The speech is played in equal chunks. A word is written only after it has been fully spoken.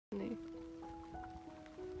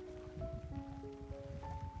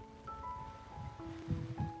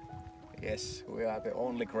Yes, we are the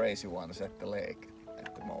only crazy ones at the lake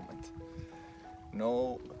at the moment.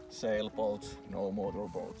 No sailboats, no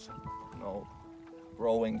motorboats, no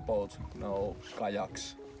rowing boats, no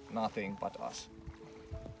kayaks, nothing but us.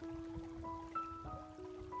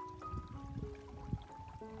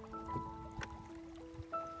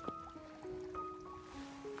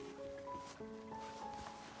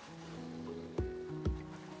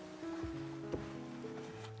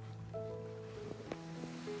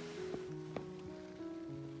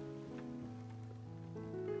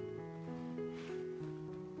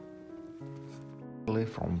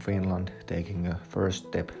 From Finland, taking a first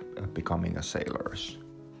step becoming a sailors.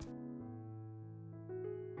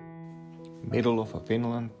 Middle of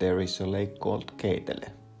Finland there is a lake called Keitele,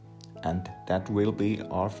 and that will be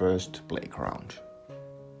our first playground.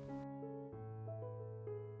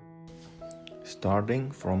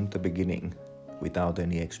 Starting from the beginning without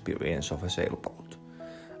any experience of a sailboat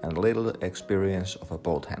and little experience of a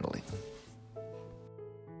boat handling.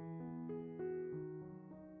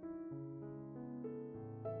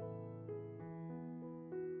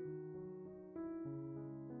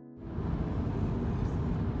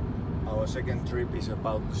 Our second trip is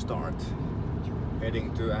about to start,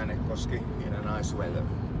 heading to Äänekoski in a nice weather.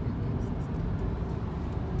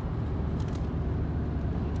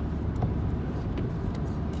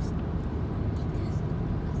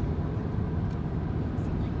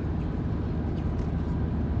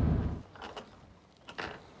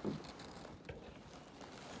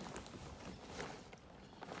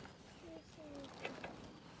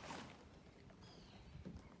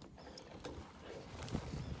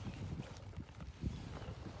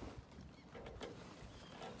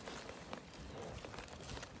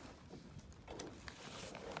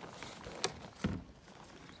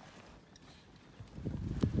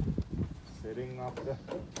 Setting up the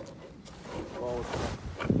boat,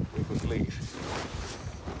 we could leave.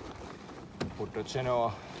 Put the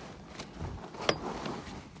genoa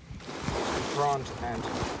in front and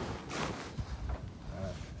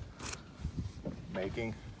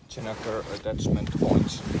making gennaker attachment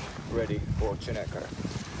points ready for gennaker.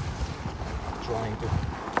 Trying to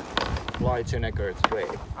fly gennaker today.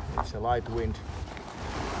 It's a light wind,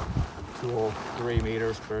 2 or 3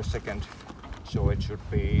 meters per second, so it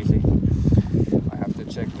should be easy. I have to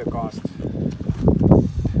check the cost,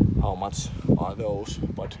 how much are those,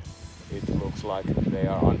 but it looks like they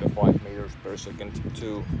are under 5 meters per second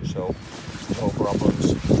too, so no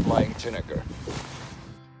problems flying gennaker.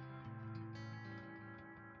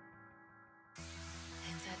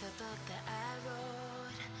 Inside the book that I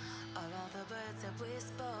wrote are all the words that we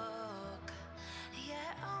spoke,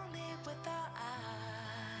 yet only with our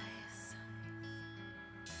eyes.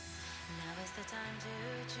 Now is the time to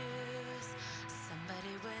choose.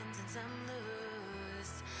 Somebody wins and some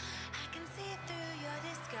lose. I can see through your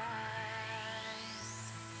disguise.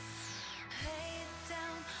 Lay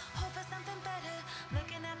down, hope for something better.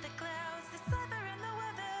 Looking at the clouds, deciphering the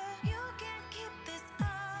weather. You can't keep this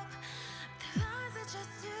up. The lies are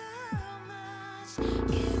just too much.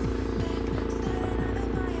 Get back, start another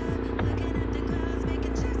fire. Looking at the clouds,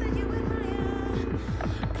 making shapes that you admire.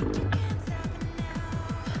 But you can't stop it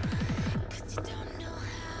now, 'cause you don't know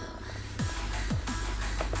how.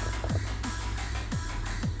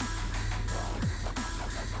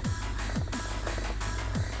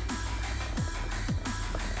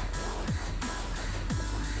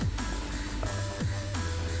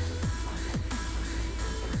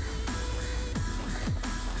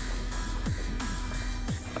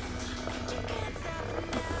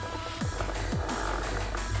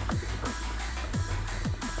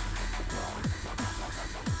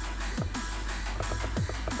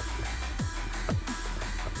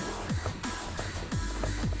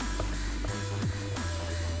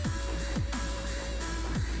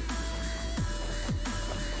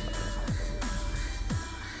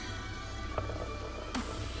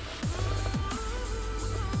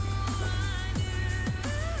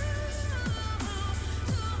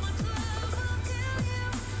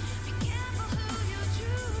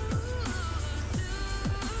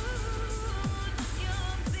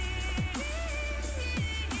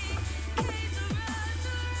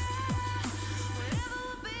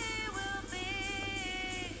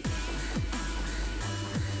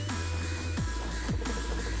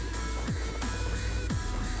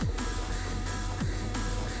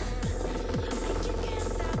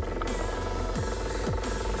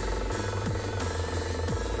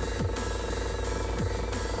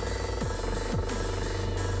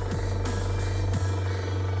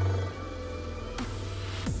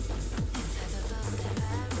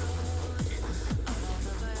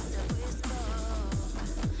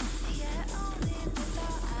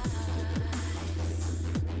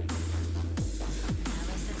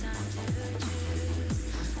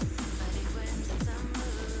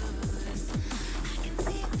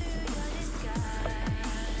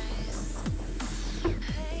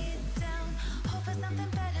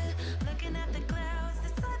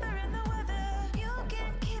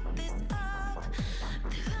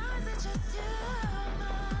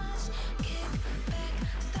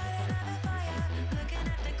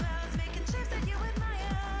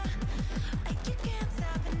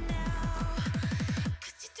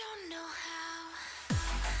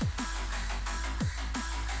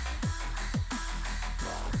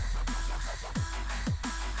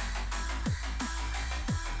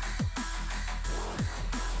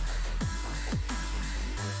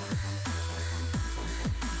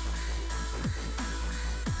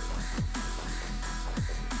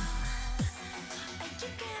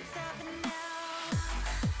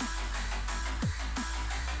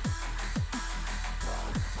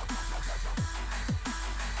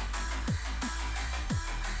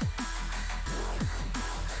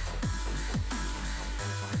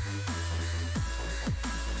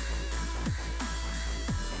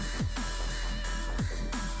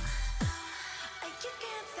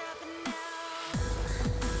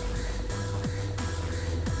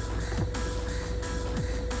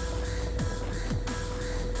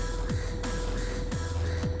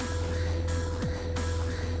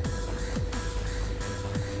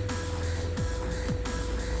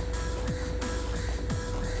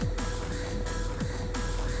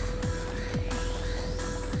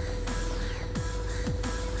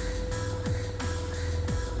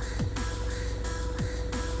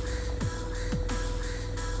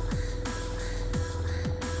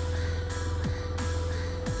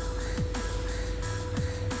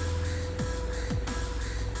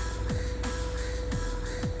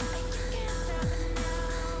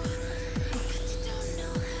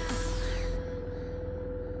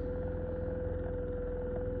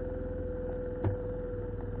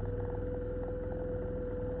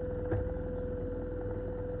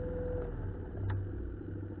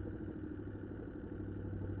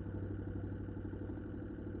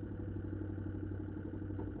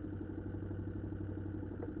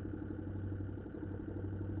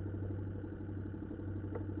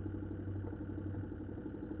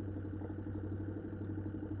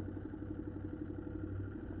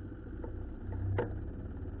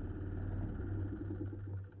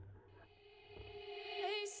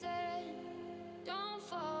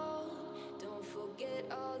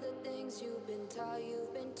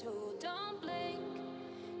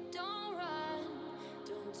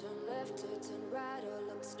 left or turn right or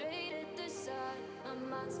look straight at the sun. My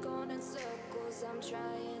mind's going in circles, I'm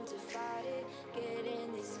trying to fight it.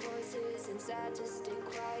 Getting these voices inside to stay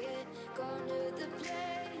quiet. Going to the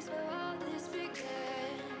place where all this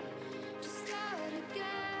began. Just start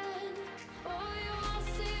again. Oh, you won't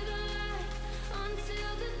see the light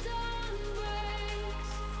until the dawn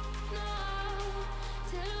breaks. No,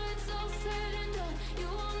 till it's all said and done, you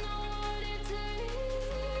won't know what it takes.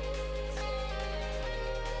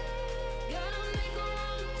 Gotta make a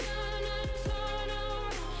wrong turn and turn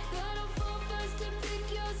around. Gotta fall fast to pick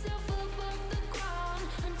yourself up off the ground.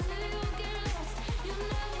 Until you get lost, you'll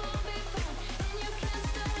never be found. And you can't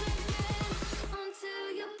start again until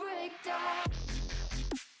you break down.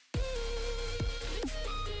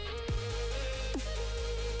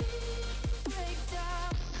 Break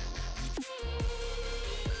down.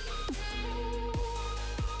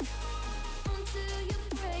 Until you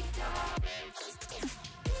break down.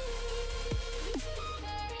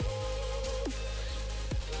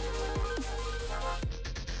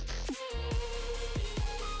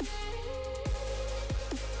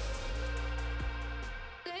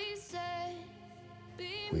 They say,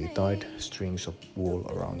 We tied strings of wool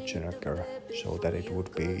around gennaker so that it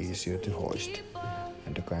would be easier to hoist,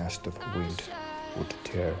 and a gust of wind would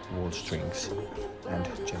tear wool strings and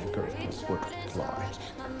gennaker would fly.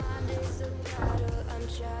 my mind is a battle, I'm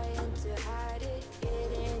trying to hide it.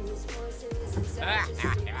 Getting these voices inside to stay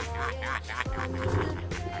quiet. I'm in the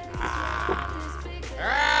place where this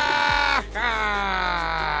began.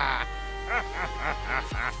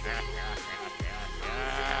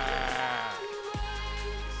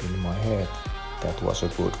 In my head, that was a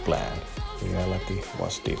good plan. Reality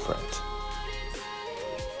was different.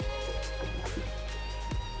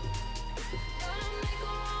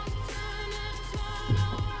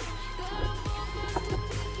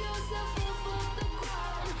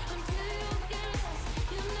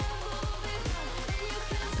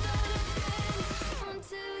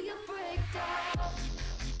 Until you break down.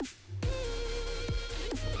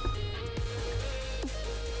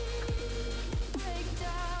 Break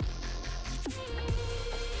down.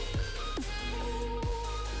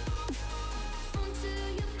 Until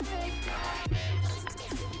you break down.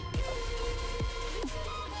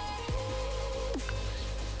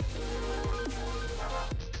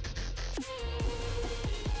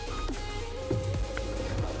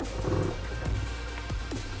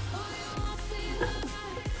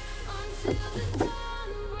 Until the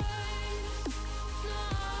dawn breaks. No,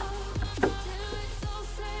 till it's all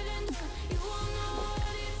said and done, you won't know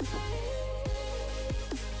what it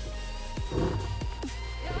takes.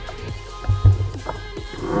 Gotta make a wrong turn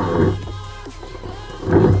and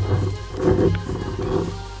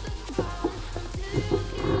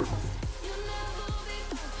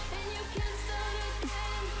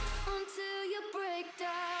until you break down.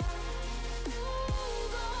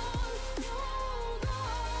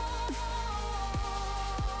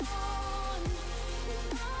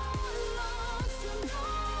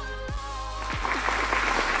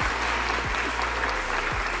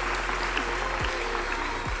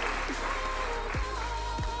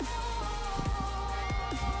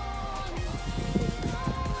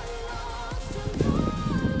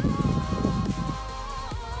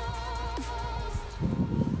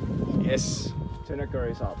 Yes, gennaker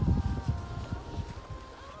is up.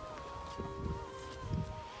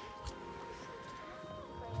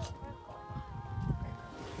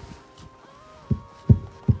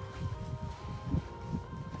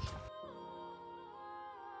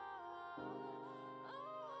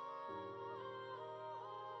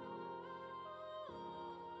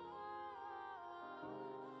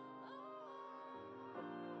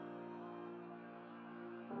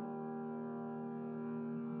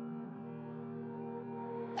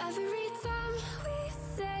 Every time we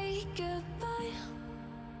say goodbye,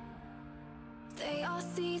 they all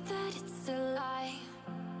see that it's a lie.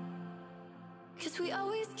 'Cause we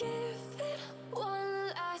always give it one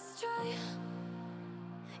last try.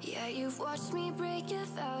 Yeah, you've watched me break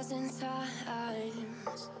 1,000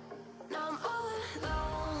 times. Now I'm all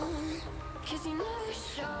alone, 'cause you never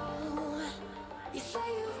show. You say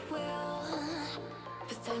you will,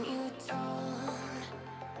 but then you don't.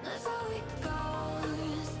 That's how it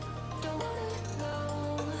goes. Don't wanna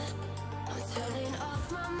know. I'm turning off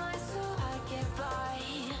my mind so I get by.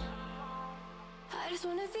 I just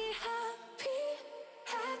wanna be happy,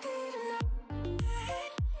 happy tonight.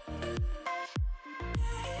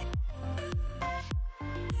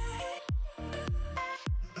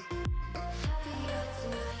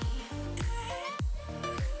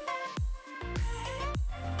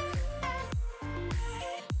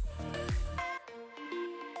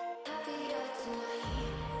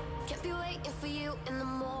 Kept you waiting for you in the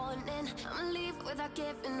morning. I'ma leave without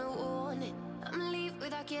giving a warning. I'ma leave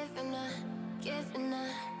without giving a.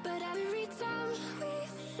 But every time we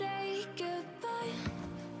say goodbye,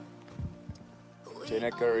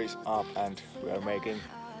 gennaker is up and we are making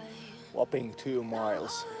whopping 2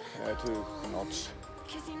 miles, 2 knots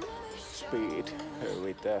speed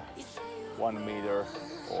with 1 meter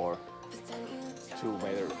or 2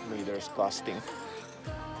 meters gusting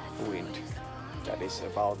wind. That is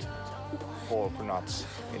about 4 knots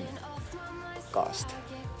in gust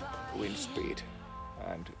wind speed,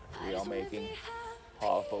 and we are making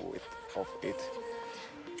half of it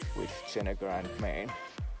with gennaker and main.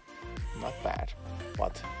 Not bad,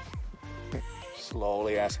 but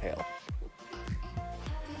slowly as hell.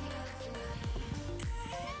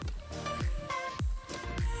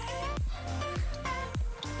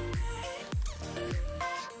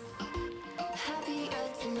 happier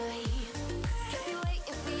tonight. Kept you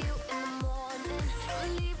waiting for you in the morning. I'ma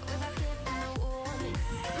leave without giving a warning.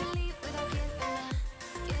 I'ma leave without giving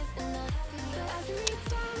a. But every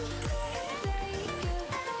time we say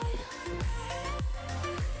goodbye,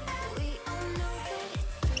 we all know that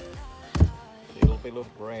it's Little bit of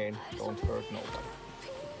rain don't hurt nobody.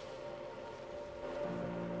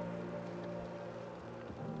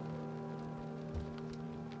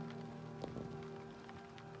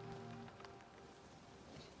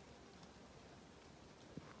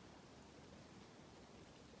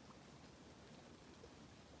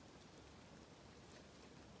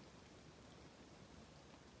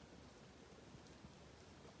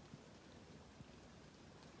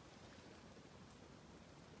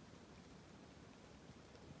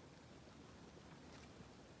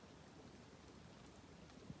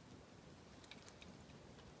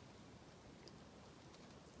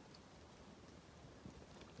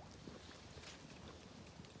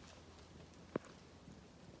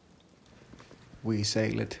 We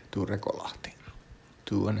sailed to Rekolahti,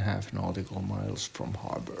 2.5 nautical miles from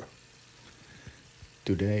harbor.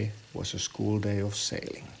 Today was a school day of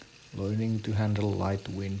sailing, learning to handle light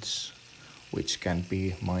winds, which can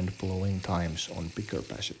be mind-blowing times on bigger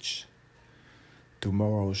passage.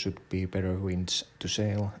 Tomorrow should be better winds to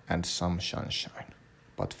sail and some sunshine,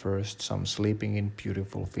 but first some sleeping in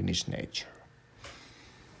beautiful Finnish nature.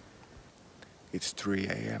 It's 3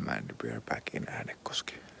 a.m. and we're back in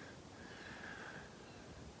Äänekoski.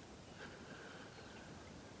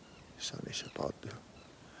 Sun is about to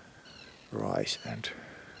rise and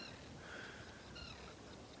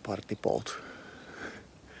party boat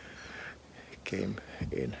came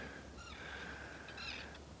in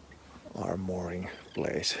our mooring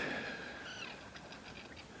place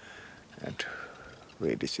and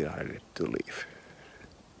we decided to leave.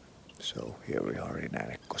 So here we are in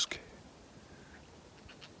Äänekoski.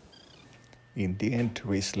 In the end,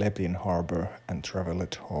 we slept in harbor and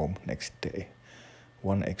traveled home next day.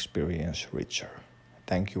 One experience richer.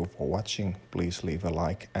 Thank you for watching. Please leave a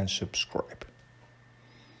like and subscribe.